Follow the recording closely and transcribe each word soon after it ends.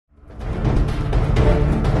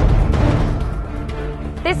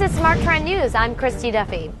This is Smart Trend News. I'm Christy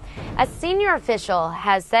Duffy. A senior official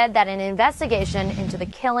has said that an investigation into the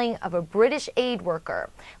killing of a British aid worker,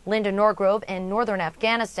 Linda Norgrove, in Northern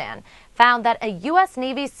Afghanistan, found that a U.S.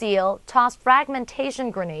 Navy SEAL tossed fragmentation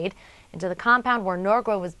grenade into the compound where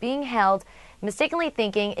Norgrove was being held, mistakenly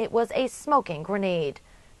thinking it was a smoking grenade.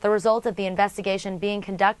 The result of the investigation being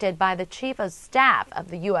conducted by the Chief of Staff of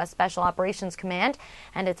the U.S. Special Operations Command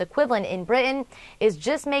and its equivalent in Britain is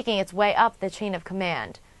just making its way up the chain of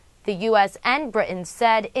command. The U.S. and Britain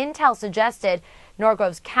said intel suggested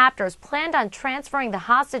Norgrove's captors planned on transferring the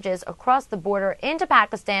hostages across the border into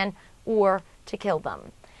Pakistan or to kill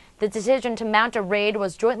them. The decision to mount a raid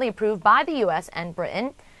was jointly approved by the U.S. and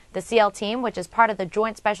Britain. The SEAL team, which is part of the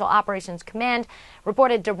Joint Special Operations Command,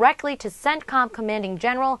 reported directly to CENTCOM Commanding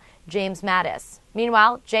General James Mattis.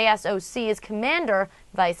 Meanwhile, JSOC's commander,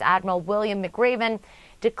 Vice Admiral Wiliam McRaven,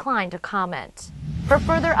 declined to comment. For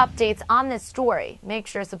further updates on this story, make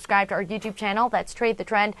sure to subscribe to our YouTube channel. That's Trade the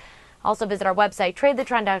Trend. Also visit our website,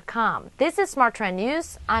 tradethetrend.com. This is Smart Trend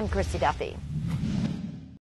News. I'm Christy Duffy.